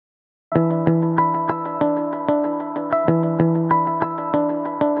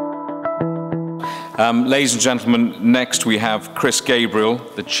Ladies and gentlemen, next we have Chris Gabriel,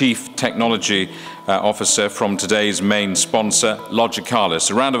 the Chief Technology Officer from today's main sponsor, Logicalis.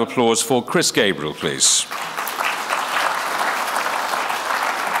 A round of applause for Chris Gabriel, please.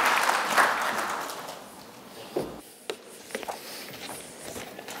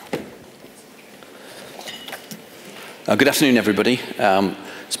 Good afternoon, everybody.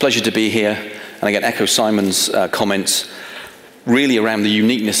 It's a pleasure to be here, and again, echo Simon's comments really around the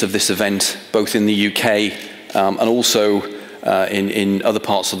uniqueness of this event, both in the UK and also in other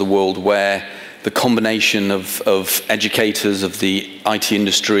parts of the world, where the combination of educators, of the IT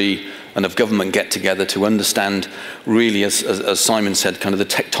industry, and of government get together to understand really, as Simon said, kind of the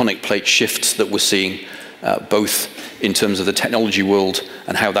tectonic plate shifts that we're seeing, both in terms of the technology world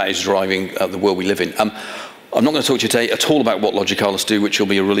and how that is driving the world we live in. I'm not going to talk to you today at all about what Logicalis do, which will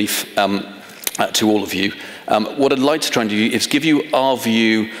be a relief to all of you. What I'd like to try and do is give you our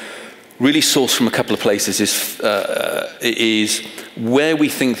view, really sourced from a couple of places, is where we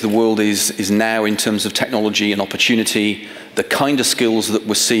think the world is now in terms of technology and opportunity, the kind of skills that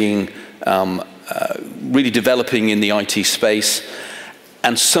we're seeing really developing in the IT space,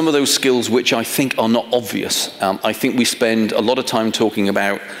 and some of those skills which I think are not obvious. I think we spend a lot of time talking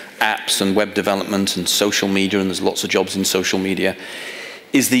about apps and web development and social media, and there's lots of jobs in social media.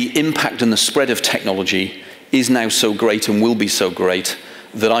 Is the impact and the spread of technology is now so great and will be so great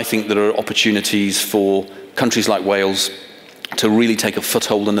that I think there are opportunities for countries like Wales to really take a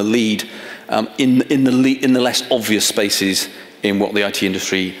foothold and a lead in the less obvious spaces in what the IT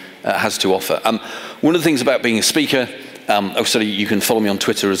industry has to offer. One of the things about being a speaker, sorry, you can follow me on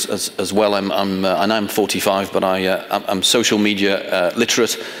Twitter as well. I'm 45, but I'm social media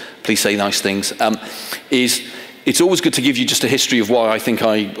literate. Please say nice things. It's always good to give you just a history of why I think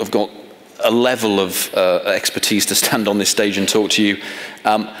I've got a level of expertise to stand on this stage and talk to you.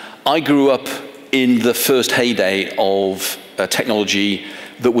 I grew up in the first heyday of technology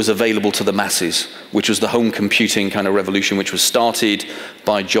that was available to the masses, which was the home computing kind of revolution, which was started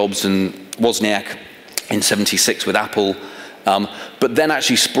by Jobs and Wozniak in '76 with Apple, but then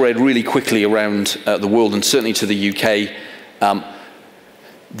actually spread really quickly around the world, and certainly to the UK.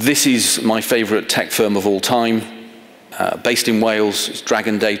 This is my favorite tech firm of all time, based in Wales. It's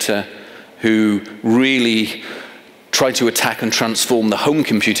Dragon Data, who really tried to attack and transform the home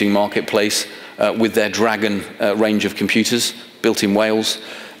computing marketplace with their Dragon range of computers built in Wales.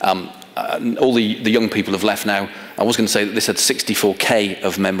 All the young people have left now. I was going to say that this had 64K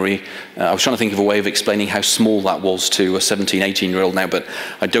of memory. I was trying to think of a way of explaining how small that was to a 17, 18-year-old now, but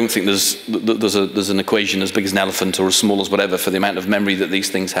I don't think there's an equation as big as an elephant or as small as whatever for the amount of memory that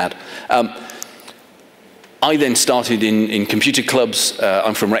these things had. I then started in computer clubs.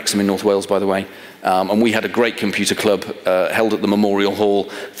 I'm from Wrexham in North Wales, by the way, and we had a great computer club held at the Memorial Hall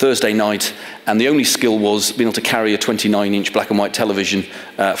Thursday night, and the only skill was being able to carry a 29-inch black and white television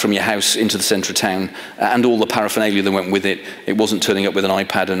from your house into the centre of town, and all the paraphernalia that went with it. It wasn't turning up with an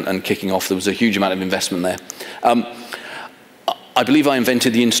iPad and kicking off. There was a huge amount of investment there. I believe I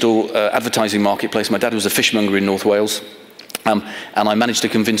invented the in-store advertising marketplace. My dad was a fishmonger in North Wales. And I managed to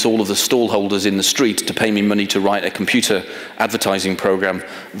convince all of the stallholders in the street to pay me money to write a computer advertising program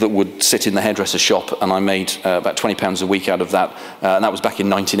that would sit in the hairdresser's shop, and I made about £20 a week out of that, and that was back in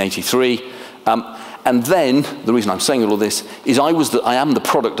 1983. And then, the reason I'm saying all of this is I am the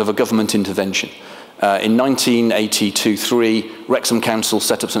product of a government intervention. In 1982-3, Wrexham Council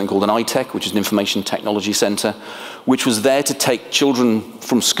set up something called an ITEC, which is an Information Technology Centre, which was there to take children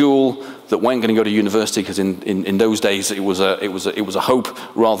from school that weren't going to go to university, because in those days it was a hope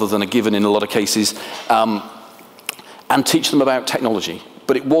rather than a given in a lot of cases, and teach them about technology.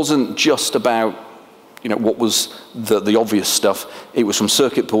 But it wasn't just about what was the obvious stuff. It was from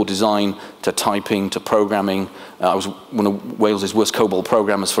circuit board design to typing to programming. I was one of Wales's worst COBOL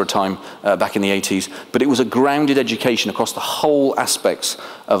programmers for a time back in the 80s. But it was a grounded education across the whole aspects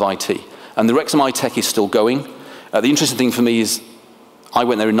of IT. And the Wrexham iTech is still going. The interesting thing for me is I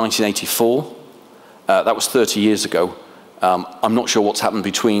went there in 1984. That was 30 years ago. I'm not sure what's happened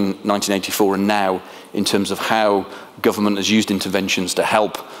between 1984 and now in terms of how government has used interventions to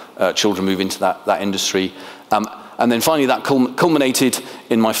help children move into that industry. And then finally that culminated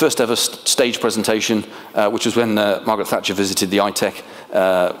in my first ever stage presentation, which was when Margaret Thatcher visited the ITEC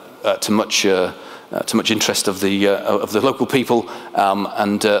to much interest of the local people.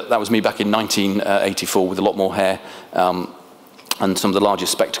 That was me back in 1984 with a lot more hair and some of the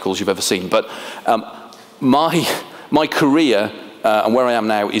largest spectacles you've ever seen. But my career and where I am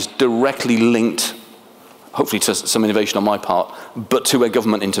now is directly linked, hopefully to some innovation on my part, but to a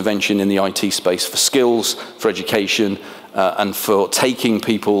government intervention in the IT space for skills, for education, and for taking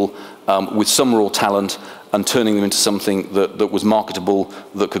people with some raw talent and turning them into something that was marketable,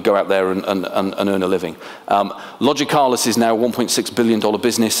 that could go out there and earn a living. Logicalis is now a $1.6 billion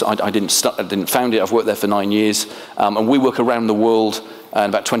business. I didn't found it. I've worked there for 9 years. And we work around the world in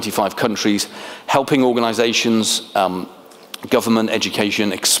about 25 countries, helping organizations, government,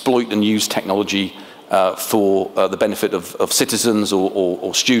 education, exploit and use technology for the benefit of citizens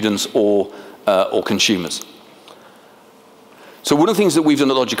or students or consumers. So one of the things that we've done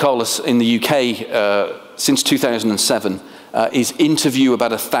at Logicalis in the UK since 2007 is interview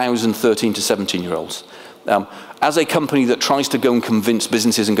about 1,000 13 to 17-year-olds. As a company that tries to go and convince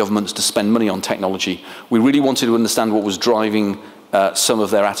businesses and governments to spend money on technology, we really wanted to understand what was driving some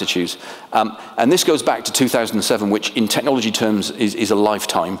of their attitudes. And this goes back to 2007, which in technology terms is a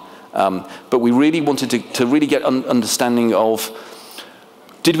lifetime. But we really wanted to really get an understanding of,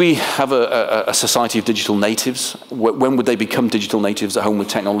 did we have a society of digital natives? When would they become digital natives at home with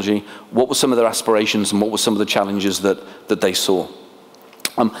technology? What were some of their aspirations and what were some of the challenges that they saw?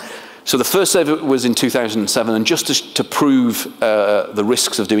 So the first survey was in 2007, and just to prove the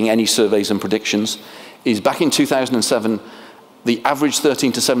risks of doing any surveys and predictions, is back in 2007, the average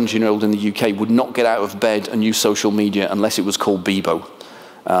 13 to 17-year-old in the UK would not get out of bed and use social media unless it was called Bebo.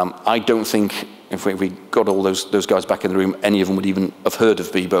 I don't think, if we got all those guys back in the room, any of them would even have heard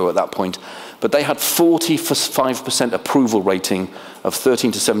of Bebo at that point. But they had 45% approval rating of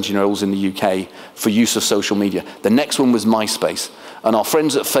 13 to 17-year-olds in the UK for use of social media. The next one was MySpace. And our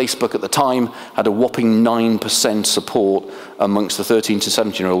friends at Facebook at the time had a whopping 9% support amongst the 13 to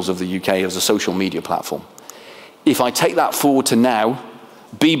 17-year-olds of the UK as a social media platform. If I take that forward to now,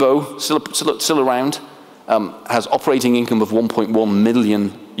 Bebo, still around, has operating income of 1.1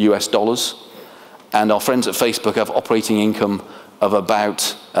 million US dollars, and our friends at Facebook have operating income of about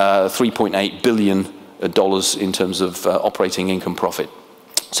 $3.8 billion in terms of operating income profit.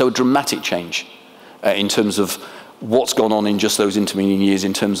 So a dramatic change in terms of what's gone on in just those intervening years,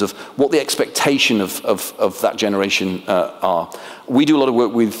 in terms of what the expectation of that generation are. We do a lot of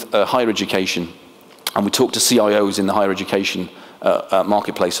work with higher education, and we talk to CIOs in the higher education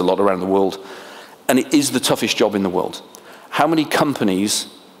marketplace a lot around the world. And it is the toughest job in the world. How many companies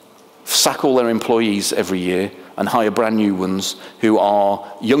sack all their employees every year and hire brand new ones who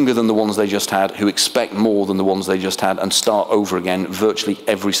are younger than the ones they just had, who expect more than the ones they just had, and start over again virtually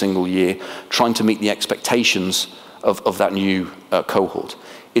every single year, trying to meet the expectations of that new cohort?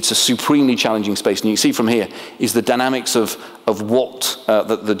 It's a supremely challenging space. And you can see from here is the dynamics of what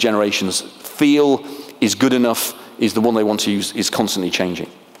the generations feel is good enough, is the one they want to use, is constantly changing.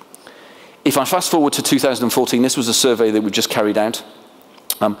 If I fast forward to 2014, this was a survey that we just carried out.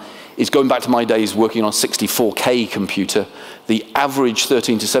 It's going back to my days working on a 64K computer. The average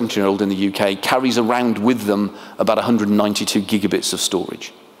 13 to 17-year-old in the UK carries around with them about 192 gigabits of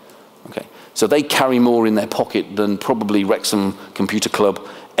storage. Okay. So they carry more in their pocket than probably Wrexham Computer Club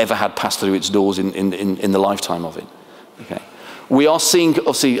ever had passed through its doors in the lifetime of it. Okay. We are seeing,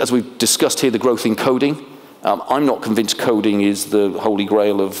 obviously, as we've discussed here, the growth in coding. I'm not convinced coding is the holy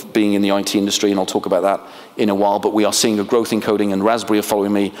grail of being in the IT industry, and I'll talk about that in a while, but we are seeing a growth in coding, and Raspberry are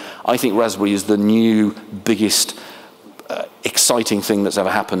following me. I think Raspberry is the new, biggest, exciting thing that's ever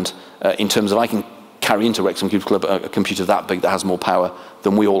happened in terms of I can carry into Wrexham Computer Club a computer that big that has more power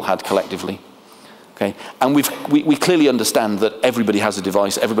than we all had collectively. Okay? And we clearly understand that everybody has a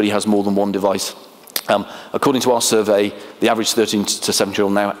device, everybody has more than one device. According to our survey, the average 13 to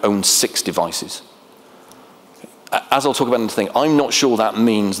 17-year-old now owns 6 devices. As I'll talk about in the thing, I'm not sure that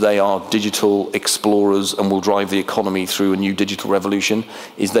means they are digital explorers and will drive the economy through a new digital revolution.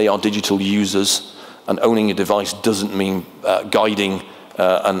 Is they are digital users, and owning a device doesn't mean guiding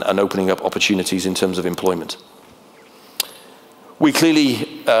and opening up opportunities in terms of employment. We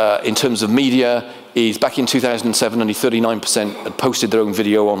clearly, in terms of media, is back in 2007, only 39% had posted their own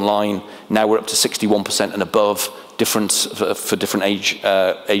video online. Now we're up to 61% and above, different for different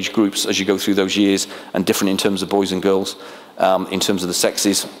age groups as you go through those years, and different in terms of boys and girls, in terms of the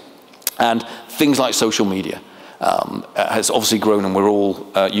sexes. And things like social media has obviously grown, and we're all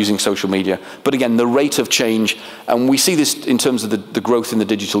using social media. But again, the rate of change, and we see this in terms of the growth in the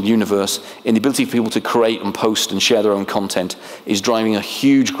digital universe, in the ability for people to create and post and share their own content, is driving a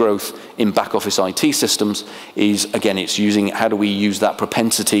huge growth in back office IT systems. Again, it's using, how do we use that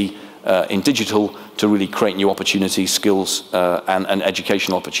propensity in digital to really create new opportunities, skills, and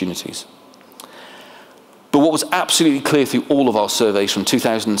educational opportunities. But what was absolutely clear through all of our surveys from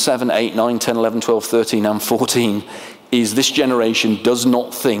 2007, 8, 9, 10, 11, 12, 13, and 14 is this generation does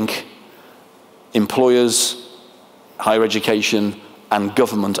not think employers, higher education, and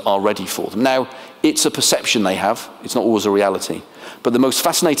government are ready for them. Now, it's a perception they have. It's not always a reality. But the most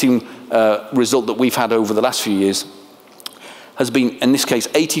fascinating result that we've had over the last few years has been, in this case,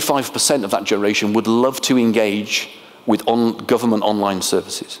 85% of that generation would love to engage with government online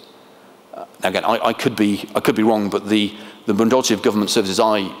services. Now again, I could be wrong, but the majority of government services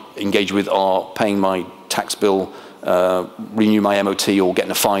I engage with are paying my tax bill, renew my MOT, or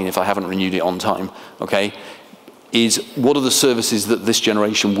getting a fine if I haven't renewed it on time, okay? Is what are the services that this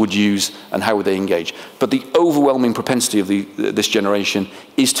generation would use and how would they engage? But the overwhelming propensity of this generation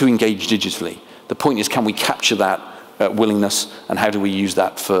is to engage digitally. The point is, can we capture that willingness, and how do we use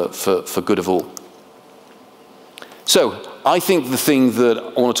that for good of all? So I think the thing that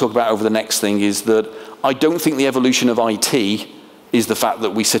I want to talk about over the next thing is that I don't think the evolution of IT is the fact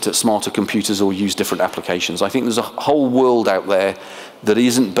that we sit at smarter computers or use different applications. I think there's a whole world out there that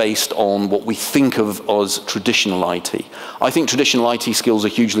isn't based on what we think of as traditional IT. I think traditional IT skills are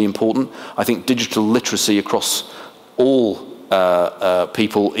hugely important. I think digital literacy across all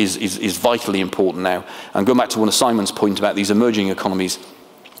people is vitally important now. And going back to one of Simon's point about these emerging economies,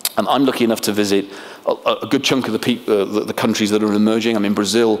 I'm lucky enough to visit a good chunk of the countries that are emerging. I'm in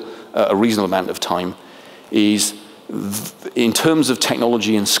Brazil a reasonable amount of time. In terms of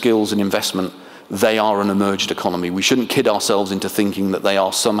technology and skills and investment, they are an emerged economy. We shouldn't kid ourselves into thinking that they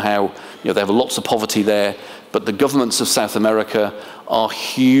are somehow, they have lots of poverty there, but the governments of South America are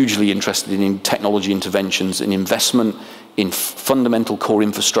hugely interested in technology interventions, in investment, in fundamental core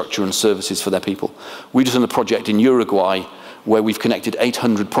infrastructure and services for their people. We just done a project in Uruguay where we've connected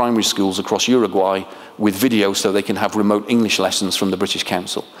 800 primary schools across Uruguay with video so they can have remote English lessons from the British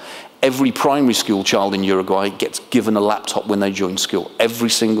Council. Every primary school child in Uruguay gets given a laptop when they join school. Every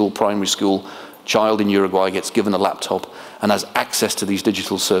single primary school child in Uruguay gets given a laptop and has access to these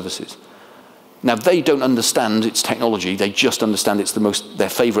digital services. Now, they don't understand its technology. They just understand it's their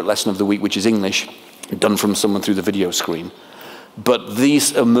favorite lesson of the week, which is English, done from someone through the video screen. But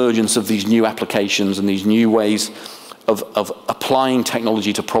these emergence of these new applications and these new ways of applying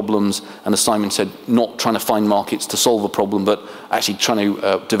technology to problems, and as Simon said, not trying to find markets to solve a problem, but actually trying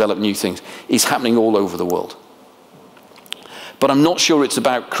to develop new things, is happening all over the world. But I'm not sure it's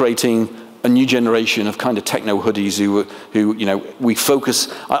about creating a new generation of kind of techno hoodies who we focus.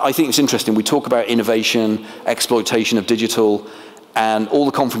 I think it's interesting. We talk about innovation, exploitation of digital, and all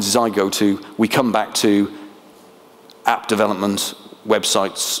the conferences I go to, we come back to app development,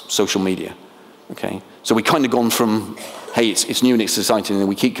 websites, social media. Okay, so we kind of gone from, hey, it's new and it's exciting, and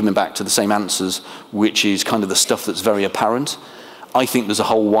we keep coming back to the same answers, which is kind of the stuff that's very apparent. I think there's a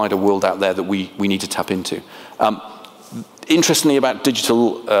whole wider world out there that we need to tap into. Interestingly, about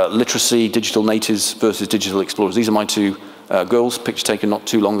digital literacy, digital natives versus digital explorers. These are my two girls, picture taken not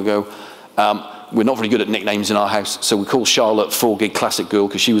too long ago. We're not very good at nicknames in our house, so we call Charlotte 4Gig Classic Girl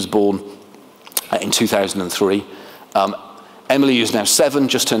because she was born in 2003. Emily is now 7,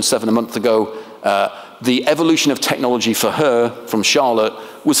 just turned 7 a month ago. The evolution of technology for her, from Charlotte,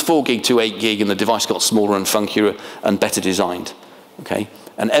 was 4 gig to 8 gig, and the device got smaller and funkier and better designed. Okay?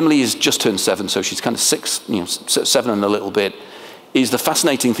 And Emily has just turned 7, so she's kind of 7 and a little bit. The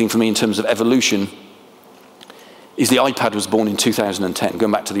fascinating thing for me in terms of evolution is the iPad was born in 2010.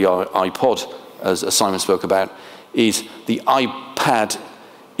 Going back to the iPod, as Simon spoke about, is the iPad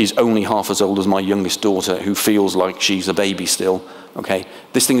is only half as old as my youngest daughter, who feels like she's a baby still. Okay,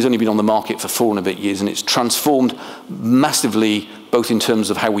 this thing has only been on the market for 4 and a bit years, and it's transformed massively, both in terms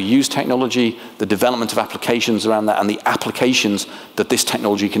of how we use technology, the development of applications around that, and the applications that this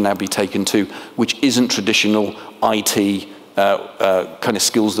technology can now be taken to, which isn't traditional IT kind of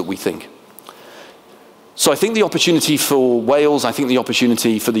skills that we think. So I think the opportunity for Wales, I think the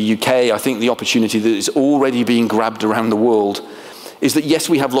opportunity for the UK, I think the opportunity that is already being grabbed around the world is that, yes,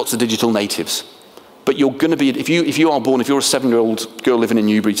 we have lots of digital natives. But you're going to be, if you are born, if you're a 7-year-old girl living in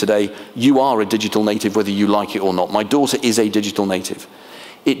Newbury today, you are a digital native whether you like it or not. My daughter is a digital native.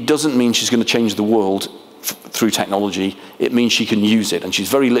 It doesn't mean she's going to change the world through technology. It means she can use it, and she's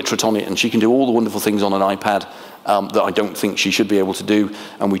very literate on it, and she can do all the wonderful things on an iPad that I don't think she should be able to do,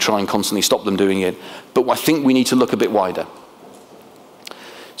 and we try and constantly stop them doing it. But I think we need to look a bit wider.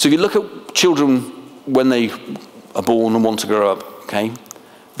 So if you look at children when they are born and want to grow up, okay,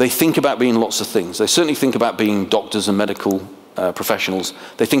 they think about being lots of things. They certainly think about being doctors and medical professionals.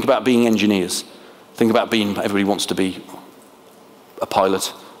 They think about being engineers. Think about being, everybody wants to be a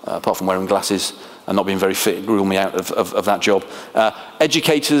pilot, apart from wearing glasses and not being very fit. It ruled me out of that job.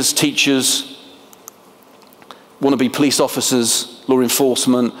 Educators, teachers, want to be police officers, law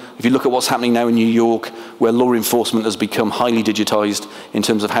enforcement. If you look at what's happening now in New York, where law enforcement has become highly digitized in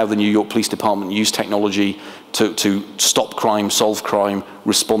terms of how the New York Police Department use technology to stop crime, solve crime,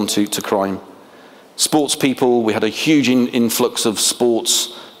 respond to crime. Sports people, we had a huge influx of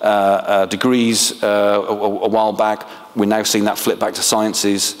sports degrees a while back. We're now seeing that flip back to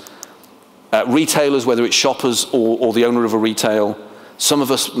sciences. Retailers, whether it's shoppers or the owner of a retail. Some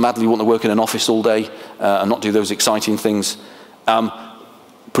of us madly want to work in an office all day and not do those exciting things.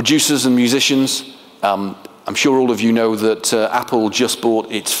 Producers and musicians. I'm sure all of you know that Apple just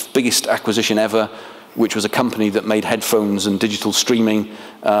bought its biggest acquisition ever, which was a company that made headphones and digital streaming,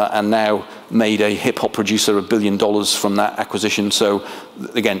 and now made a hip-hop producer $1 billion from that acquisition. So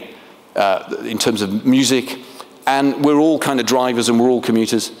again, in terms of music, and we're all kind of drivers and we're all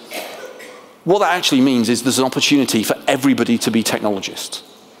commuters. What that actually means is there's an opportunity for everybody to be technologists.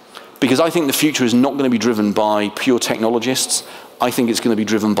 Because I think the future is not going to be driven by pure technologists. I think it's going to be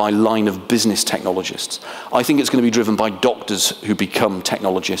driven by line of business technologists. I think it's going to be driven by doctors who become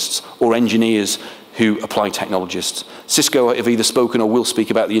technologists or engineers who apply technologists. Cisco have either spoken or will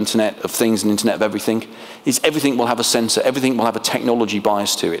speak about the Internet of Things and Internet of Everything. Everything will have a sensor, everything will have a technology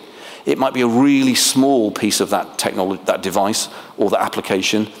bias to it. It might be a really small piece of that technology, that device or that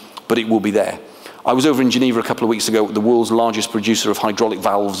application, but it will be there. I was over in Geneva a couple of weeks ago, the world's largest producer of hydraulic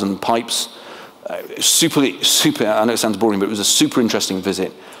valves and pipes. Super, I know it sounds boring, but it was a super interesting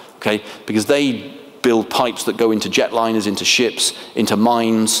visit, okay? Because they build pipes that go into jetliners, into ships, into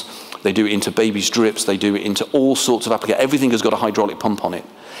mines, they do it into babies' drips, they do it into all sorts of applications. Everything has got a hydraulic pump on it.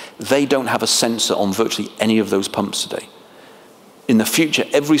 They don't have a sensor on virtually any of those pumps today. In the future,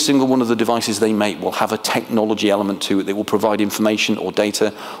 every single one of the devices they make will have a technology element to it that will provide information or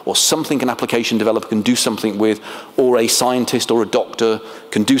data or something an application developer can do something with, or a scientist or a doctor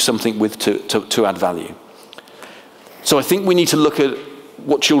can do something with to add value. So I think we need to look at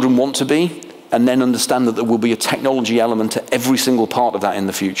what children want to be and then understand that there will be a technology element to every single part of that in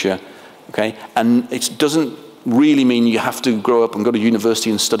the future. Okay? And it doesn't really mean you have to grow up and go to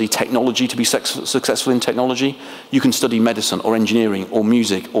university and study technology to be successful in technology. You can study medicine or engineering or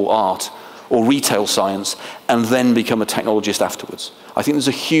music or art or retail science and then become a technologist afterwards. I think there's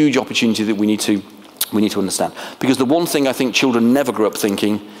a huge opportunity that we need to understand. Because the one thing I think children never grow up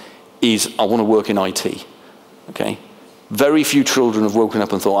thinking is, I want to work in IT. Okay? Very few children have woken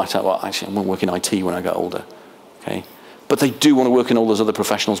up and thought, well, actually, I want to work in IT when I get older. Okay? But they do want to work in all those other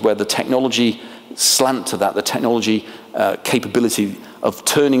professionals where the technology slant to that, the technology capability of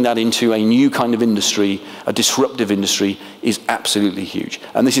turning that into a new kind of industry, a disruptive industry, is absolutely huge.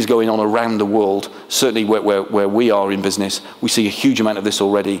 And this is going on around the world. Certainly where we are in business, we see a huge amount of this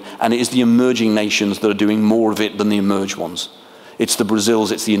already. And it is the emerging nations that are doing more of it than the emerged ones. It's the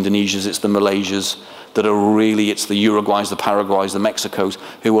Brazils, it's the Indonesias, it's the Malaysias that are really, it's the Uruguays, the Paraguays, the Mexicos,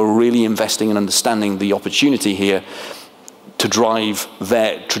 who are really investing and understanding the opportunity here to drive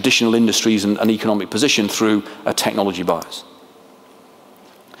their traditional industries and economic position through a technology bias.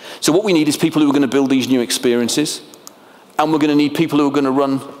 So what we need is people who are going to build these new experiences, and we're going to need people who are going to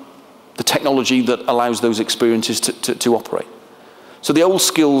run the technology that allows those experiences to operate. So the old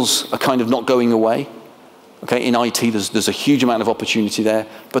skills are kind of not going away. Okay, in IT, there's a huge amount of opportunity there,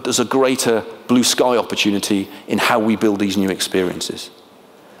 but there's a greater blue sky opportunity in how we build these new experiences.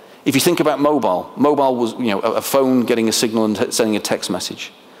 If you think about mobile was, a phone getting a signal and sending a text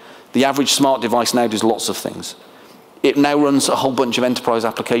message. The average smart device now does lots of things. It now runs a whole bunch of enterprise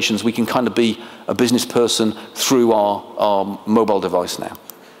applications. We can kind of be a business person through our mobile device now.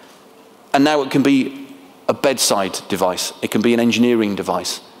 And now it can be a bedside device. It can be an engineering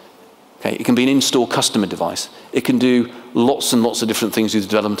device. Okay? It can be an in-store customer device. It can do lots and lots of different things with the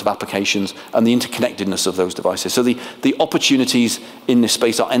development of applications and the interconnectedness of those devices. So the opportunities in this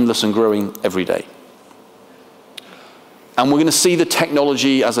space are endless and growing every day. And we're going to see the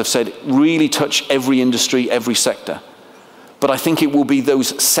technology, as I've said, really touch every industry, every sector. But I think it will be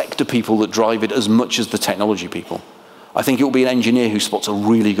those sector people that drive it as much as the technology people. I think it will be an engineer who spots a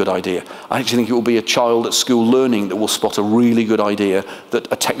really good idea. I actually think it will be a child at school learning that will spot a really good idea that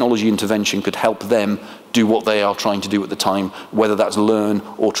a technology intervention could help them do what they are trying to do at the time, whether that's learn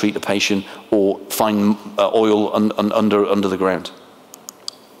or treat a patient or find oil under the ground.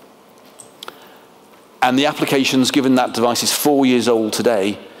 And the applications, given that device is 4 years old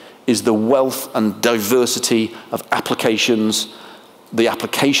today, is the wealth and diversity of applications. The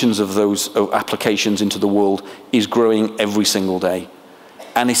applications of those applications into the world is growing every single day.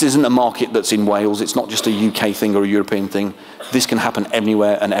 And this isn't a market that's in Wales. It's not just a UK thing or a European thing. This can happen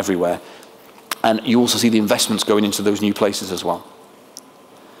anywhere and everywhere. And you also see the investments going into those new places as well.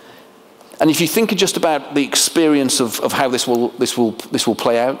 And if you think just about the experience of how this will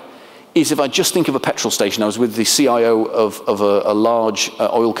play out, is if I just think of a petrol station. I was with the CIO of a large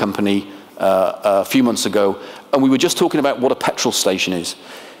oil company a few months ago, and we were just talking about what a petrol station is.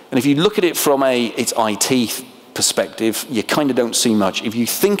 And if you look at it from its IT perspective, you kind of don't see much. If you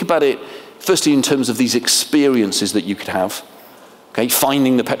think about it, firstly in terms of these experiences that you could have, okay,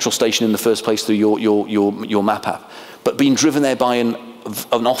 finding the petrol station in the first place through your map app, but being driven there by an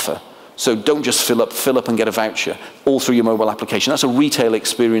offer. So don't just fill up and get a voucher, all through your mobile application. That's a retail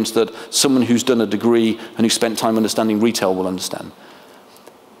experience that someone who's done a degree and who spent time understanding retail will understand.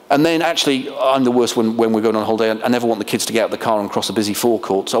 And then actually, I'm the worst when we're going on holiday. I never want the kids to get out of the car and cross a busy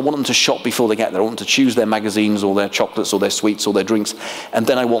forecourt. So I want them to shop before they get there. I want them to choose their magazines or their chocolates or their sweets or their drinks. And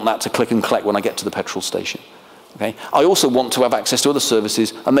then I want that to click and collect when I get to the petrol station. Okay? I also want to have access to other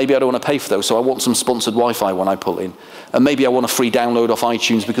services, and maybe I don't want to pay for those, so I want some sponsored Wi-Fi when I pull in. And maybe I want a free download off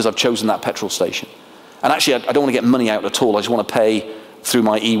iTunes because I've chosen that petrol station. And actually, I don't want to get money out at all. I just want to pay through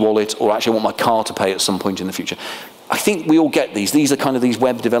my e-wallet, or actually I want my car to pay at some point in the future. I think we all get these. These are kind of these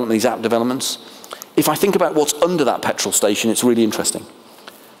web development, these app developments. If I think about what's under that petrol station, it's really interesting.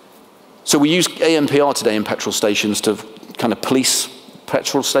 So we use ANPR today in petrol stations to kind of police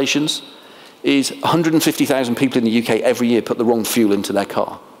petrol stations. Is 150,000 people in the UK every year put the wrong fuel into their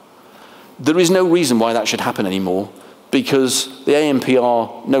car. There is no reason why that should happen anymore, because the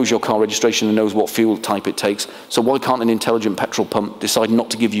ANPR knows your car registration and knows what fuel type it takes, so why can't an intelligent petrol pump decide not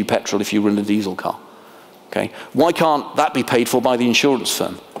to give you petrol if you run a diesel car? Okay? Why can't that be paid for by the insurance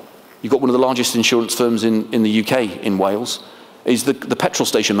firm? You've got one of the largest insurance firms in the UK, in Wales. Is the petrol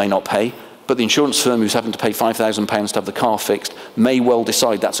station may not pay, but the insurance firm who's having to pay £5,000 to have the car fixed may well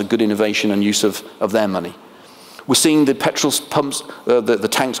decide that's a good innovation and use of their money. We're seeing the petrol pumps, the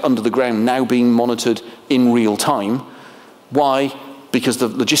tanks under the ground now being monitored in real time. Why? Because the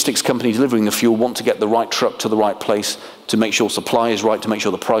logistics company delivering the fuel want to get the right truck to the right place to make sure supply is right, to make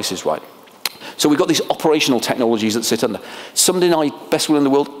sure the price is right. So we've got these operational technologies that sit under. Best will in the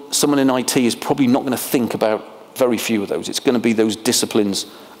world, someone in IT is probably not going to think about very few of those. It's going to be those disciplines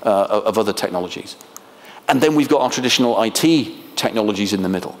of other technologies. And then we've got our traditional IT technologies in the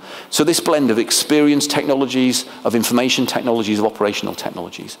middle. So this blend of experience technologies, of information technologies, of operational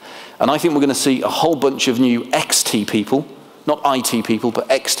technologies. And I think we're going to see a whole bunch of new XT people, not IT people, but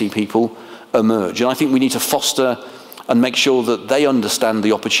XT people emerge. And I think we need to foster and make sure that they understand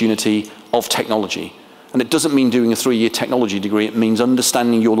the opportunity of technology. And it doesn't mean doing a 3-year technology degree. It means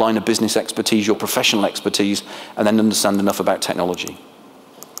understanding your line of business expertise, your professional expertise, and then understand enough about technology.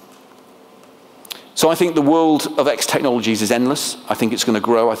 So I think the world of X technologies is endless. I think it's going to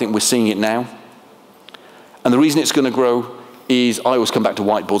grow. I think we're seeing it now. And the reason it's going to grow is, I always come back to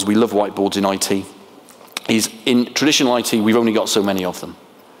whiteboards. We love whiteboards in IT. Is in traditional IT, we've only got so many of them.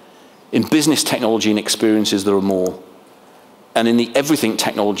 In business technology and experiences, there are more. And in the everything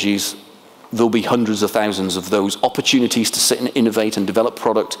technologies, there'll be hundreds of thousands of those opportunities to sit and innovate and develop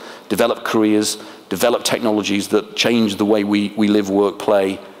product, develop careers, develop technologies that change the way we live, work,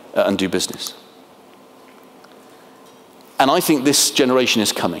 play, and do business. And I think this generation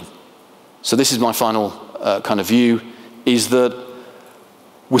is coming. So this is my final kind of view, is that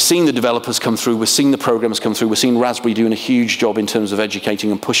we're seeing the developers come through, we're seeing the programmers come through, we're seeing Raspberry doing a huge job in terms of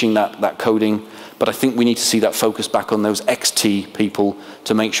educating and pushing that coding, but I think we need to see that focus back on those XT people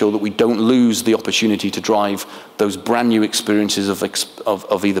to make sure that we don't lose the opportunity to drive those brand new experiences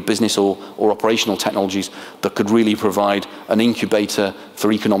of either business or operational technologies that could really provide an incubator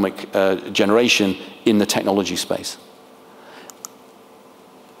for economic generation in the technology space.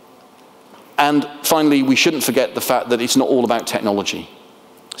 And finally, we shouldn't forget the fact that it's not all about technology.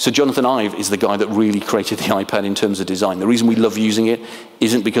 So Jonathan Ive is the guy that really created the iPad in terms of design. The reason we love using it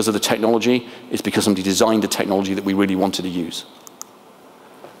isn't because of the technology, it's because somebody designed the technology that we really wanted to use.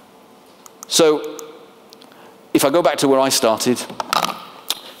 So if I go back to where I started,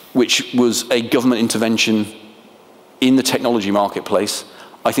 which was a government intervention in the technology marketplace,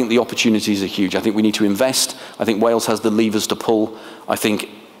 I think the opportunities are huge. I think we need to invest. I think Wales has the levers to pull. I think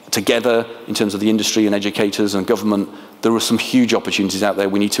together, in terms of the industry and educators and government, there are some huge opportunities out there.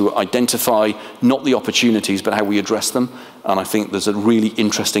 We need to identify not the opportunities, but how we address them. And I think there's a really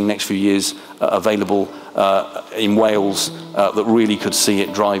interesting next few years available in Wales that really could see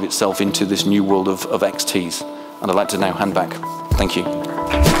it drive itself into this new world of XTs. And I'd like to now hand back. Thank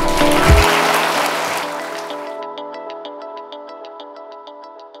you.